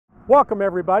Welcome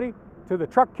everybody to the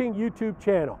Truck King YouTube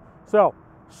channel. So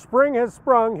spring has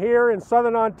sprung here in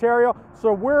Southern Ontario,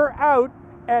 so we're out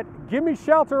at Gimme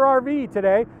Shelter RV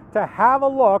today to have a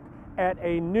look at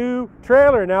a new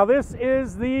trailer. Now this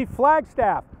is the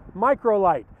Flagstaff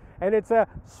Microlite, and it's a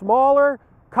smaller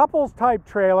couples type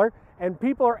trailer, and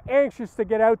people are anxious to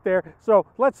get out there. So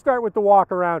let's start with the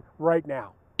walk around right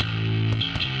now.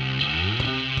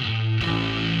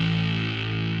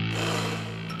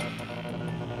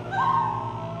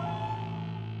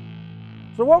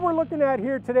 So what we're looking at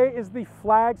here today is the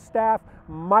Flagstaff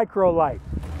Microlite.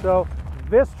 So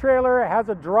this trailer has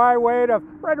a dry weight of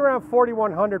right around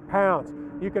 4,100 pounds.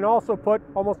 You can also put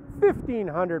almost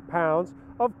 1,500 pounds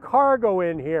of cargo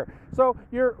in here. So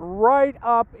you're right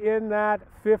up in that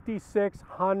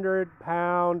 5,600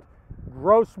 pound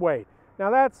gross weight.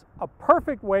 Now that's a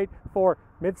perfect weight for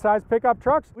mid-size pickup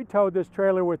trucks. We towed this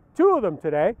trailer with two of them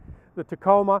today, the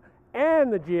Tacoma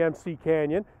and the GMC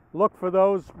Canyon. Look for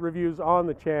those reviews on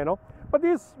the channel. But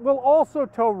this will also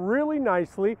tow really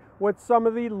nicely with some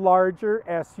of the larger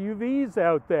SUVs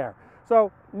out there.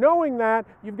 So knowing that,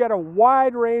 you've got a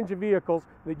wide range of vehicles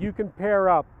that you can pair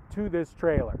up to this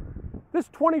trailer. This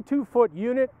 22-foot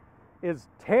unit is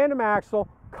tandem axle,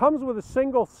 comes with a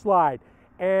single slide,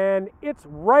 and it's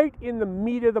right in the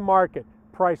meat of the market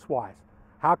price-wise.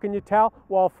 How can you tell?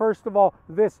 Well, first of all,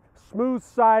 this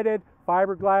smooth-sided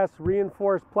fiberglass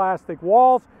reinforced plastic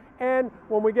walls, and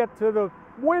when we get to the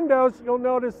windows, you'll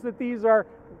notice that these are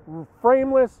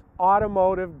frameless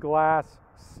automotive glass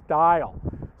style.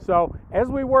 So as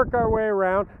we work our way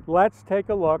around, let's take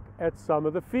a look at some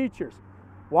of the features.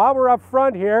 While we're up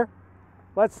front here,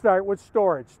 let's start with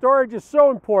storage. Storage is so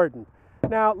important.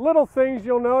 Now, little things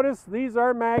you'll notice, these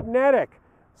are magnetic.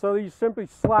 So you simply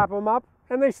slap them up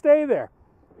and they stay there.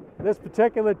 This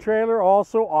particular trailer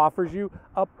also offers you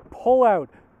a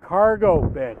pull-out cargo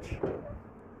bench.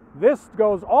 This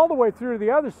goes all the way through to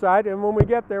the other side, and when we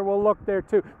get there, we'll look there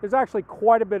too. There's actually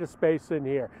quite a bit of space in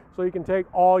here, so you can take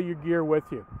all your gear with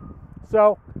you.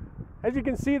 So, as you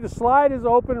can see, the slide is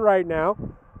open right now.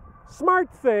 Smart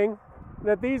thing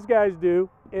that these guys do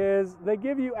is they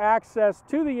give you access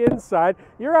to the inside.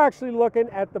 You're actually looking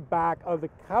at the back of the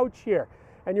couch here,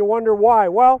 and you wonder why.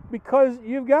 Well, because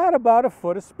you've got about a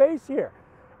foot of space here.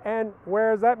 And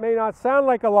whereas that may not sound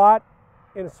like a lot,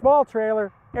 in a small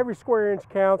trailer, every square inch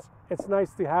counts. It's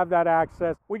nice to have that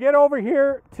access. We get over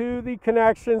here to the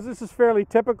connections. This is fairly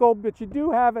typical, but you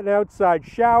do have an outside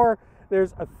shower.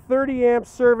 There's a 30 amp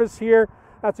service here.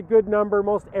 That's a good number.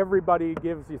 Most everybody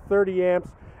gives you 30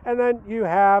 amps. And then you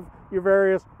have your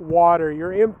various water,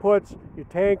 your inputs, your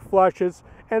tank flushes,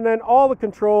 and then all the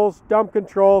controls, dump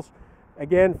controls.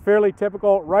 Again, fairly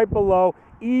typical, right below,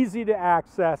 easy to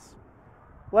access.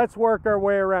 Let's work our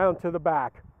way around to the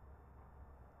back.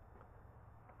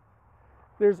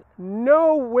 There's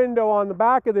no window on the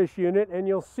back of this unit, and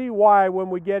you'll see why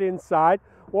when we get inside.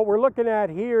 What we're looking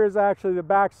at here is actually the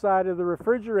back side of the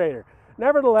refrigerator.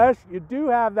 Nevertheless, you do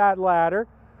have that ladder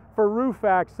for roof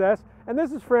access, and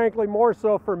this is frankly more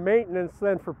so for maintenance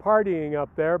than for partying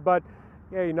up there, but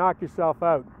yeah, you knock yourself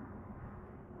out.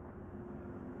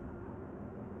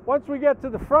 Once we get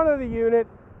to the front of the unit,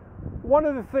 one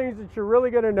of the things that you're really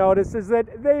going to notice is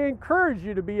that they encourage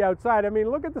you to be outside. I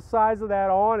mean, look at the size of that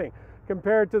awning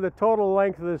compared to the total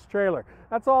length of this trailer.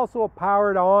 That's also a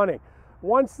powered awning.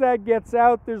 Once that gets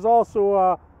out, there's also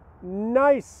a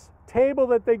nice table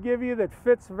that they give you that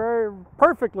fits very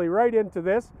perfectly right into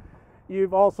this.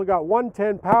 You've also got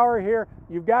 110 power here.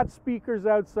 You've got speakers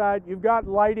outside. You've got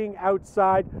lighting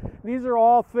outside. These are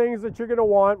all things that you're going to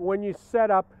want when you set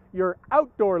up your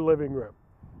outdoor living room.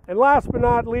 And last but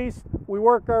not least, we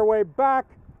work our way back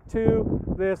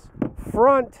to this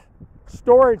front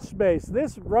storage space.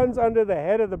 This runs under the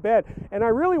head of the bed, and I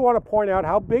really want to point out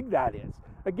how big that is.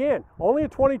 Again, only a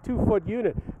 22-foot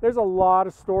unit. There's a lot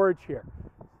of storage here.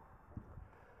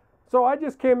 So I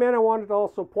just came in. I wanted to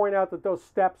also point out that those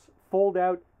steps fold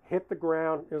out, hit the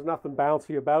ground. There's nothing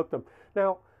bouncy about them.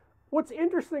 Now, what's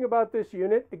interesting about this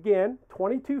unit, again,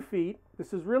 22 feet.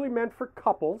 This is really meant for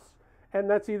couples, and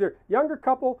that's either younger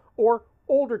couple or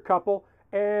older couple,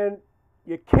 and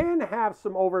you can have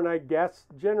some overnight guests,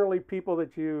 generally people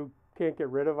that you can't get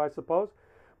rid of, I suppose,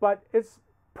 but it's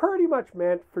pretty much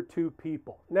meant for two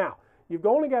people. Now, you've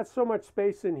only got so much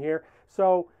space in here,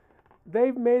 so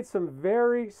they've made some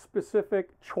very specific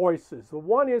choices. The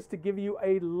one is to give you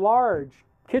a large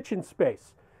kitchen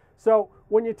space. So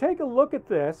when you take a look at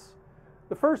this,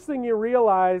 the first thing you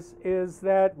realize is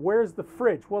that where's the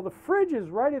fridge? Well, the fridge is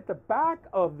right at the back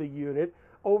of the unit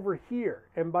over here,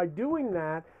 and by doing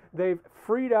that, they've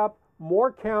freed up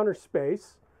more counter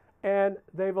space and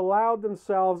they've allowed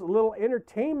themselves a little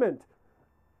entertainment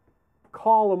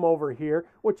column over here,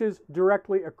 which is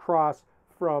directly across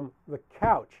from the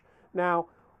couch. Now,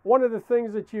 one of the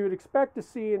things that you would expect to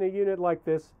see in a unit like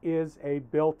this is a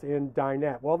built-in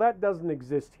dinette. Well, that doesn't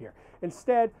exist here.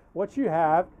 Instead, what you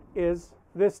have is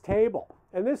this table.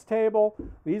 And this table,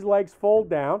 these legs fold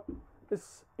down.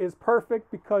 This is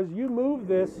perfect because you move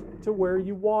this to where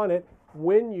you want it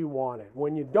when you want it.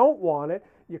 When you don't want it,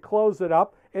 you close it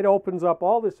up. It opens up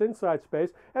all this inside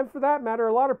space. And for that matter,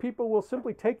 a lot of people will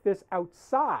simply take this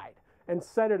outside and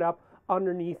set it up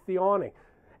underneath the awning.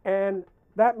 And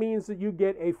that means that you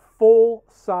get a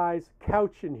full-size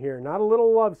couch in here. Not a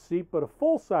little love seat, but a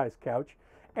full-size couch.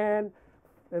 And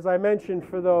as I mentioned,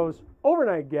 for those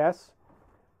overnight guests,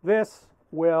 this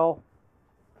will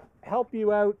help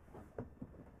you out.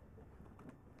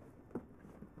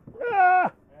 Yeah,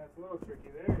 it's a little tricky.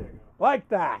 There you go. Like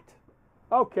that.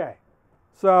 Okay.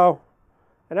 So,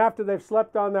 and after they've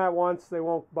slept on that once, they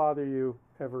won't bother you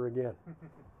ever again.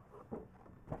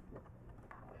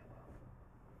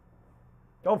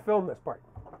 Don't film this part.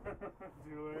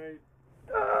 Too late.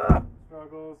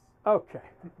 Struggles. Okay.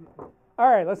 All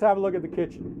right, let's have a look at the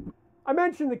kitchen. I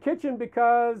mentioned the kitchen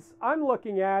because I'm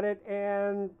looking at it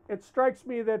and it strikes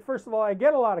me that, first of all, I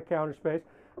get a lot of counter space,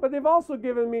 but they've also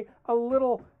given me a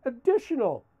little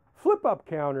additional flip-up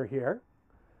counter here.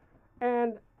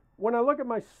 And when I look at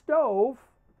my stove,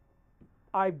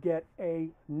 I get a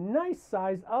nice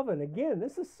sized oven. Again,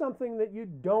 this is something that you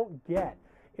don't get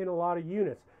in a lot of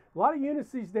units. A lot of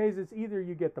units these days, it's either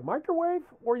you get the microwave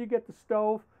or you get the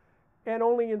stove, and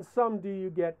only in some do you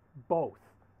get both.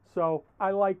 So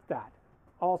I like that.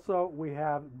 Also, we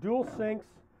have dual sinks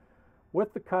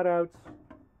with the cutouts.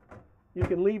 You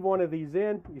can leave one of these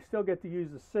in. You still get to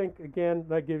use the sink. Again,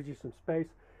 that gives you some space.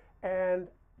 And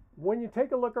when you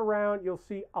take a look around, you'll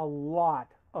see a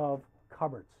lot of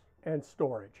cupboards and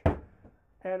storage.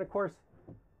 And of course,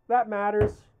 that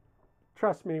matters.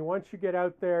 Trust me, once you get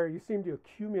out there, you seem to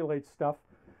accumulate stuff.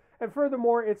 And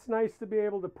furthermore, it's nice to be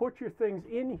able to put your things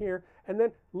in here and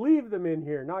then leave them in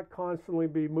here, not constantly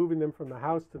be moving them from the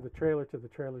house to the trailer to the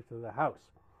trailer to the house.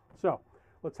 So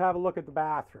let's have a look at the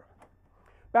bathroom.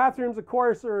 Bathrooms, of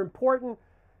course, are important.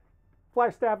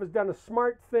 Flagstaff has done a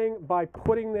smart thing by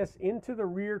putting this into the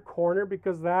rear corner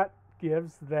because that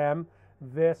gives them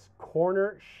this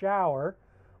corner shower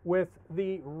with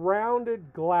the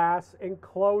rounded glass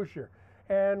enclosure.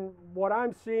 And what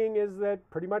I'm seeing is that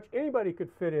pretty much anybody could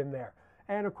fit in there.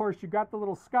 And of course, you got the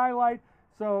little skylight,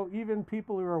 so even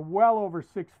people who are well over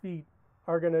 6 feet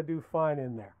are going to do fine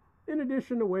in there. In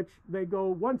addition to which, they go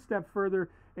one step further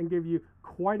and give you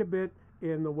quite a bit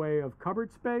in the way of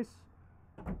cupboard space.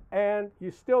 And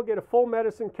you still get a full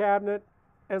medicine cabinet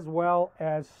as well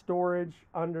as storage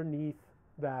underneath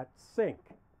that sink.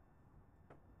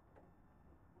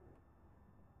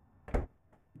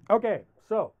 Okay,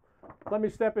 so let me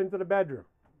step into the bedroom.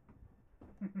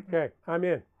 Okay, I'm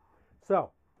in.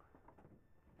 So,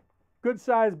 good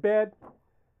sized bed.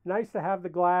 Nice to have the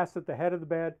glass at the head of the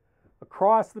bed.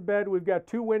 Across the bed, we've got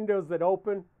two windows that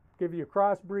open, give you a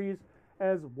cross breeze,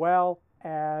 as well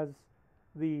as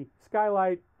the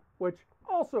skylight, which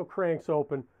also cranks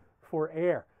open for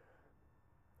air.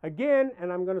 Again,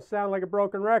 and I'm going to sound like a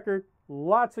broken record,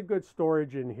 lots of good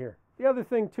storage in here. The other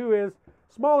thing too is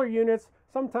smaller units,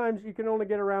 sometimes you can only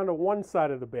get around to one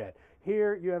side of the bed.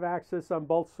 Here you have access on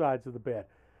both sides of the bed.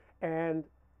 And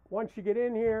once you get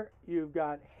in here, you've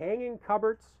got hanging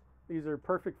cupboards. These are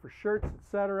perfect for shirts,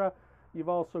 etc. You've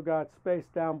also got space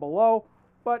down below.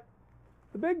 But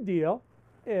the big deal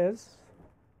is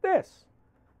this.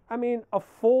 I mean, a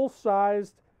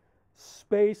full-sized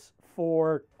space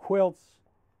for quilts,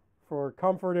 for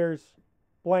comforters,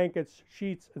 blankets,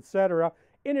 sheets, etc.,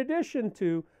 in addition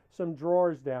to some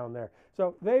drawers down there.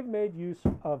 So they've made use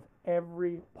of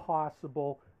every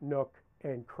possible nook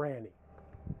and cranny.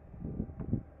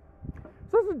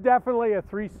 So this is definitely a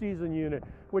 3-season unit,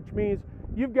 which means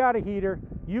you've got a heater,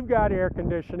 you've got air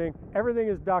conditioning, everything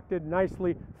is ducted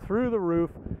nicely through the roof.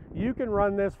 You can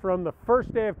run this from the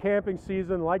first day of camping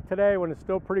season, like today when it's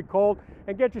still pretty cold,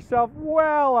 and get yourself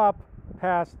well up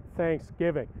past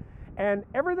Thanksgiving. And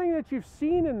everything that you've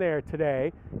seen in there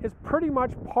today is pretty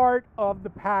much part of the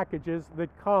packages that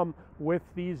come with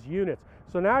these units.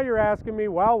 So now you're asking me,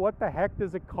 well, what the heck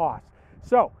does it cost?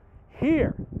 So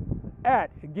here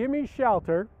at Gimme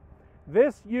Shelter,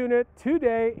 this unit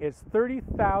today is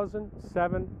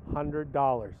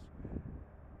 $30,700.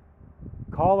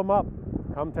 Call them up,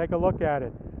 come take a look at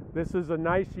it. This is a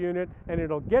nice unit and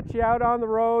it'll get you out on the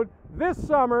road this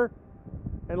summer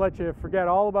and let you forget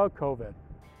all about COVID.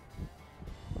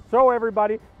 So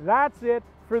everybody, that's it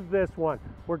for this one.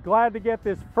 We're glad to get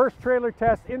this first trailer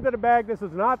test into the bag. This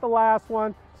is not the last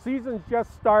one. Season's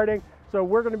just starting, so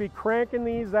we're going to be cranking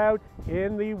these out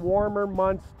in the warmer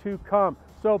months to come.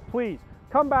 So please,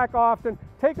 come back often,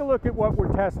 take a look at what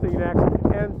we're testing next,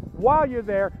 and while you're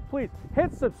there, please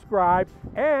hit subscribe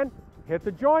and hit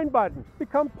the join button.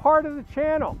 Become part of the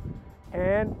channel.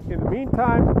 And in the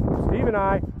meantime, Steve and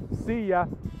I, see ya.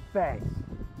 Thanks.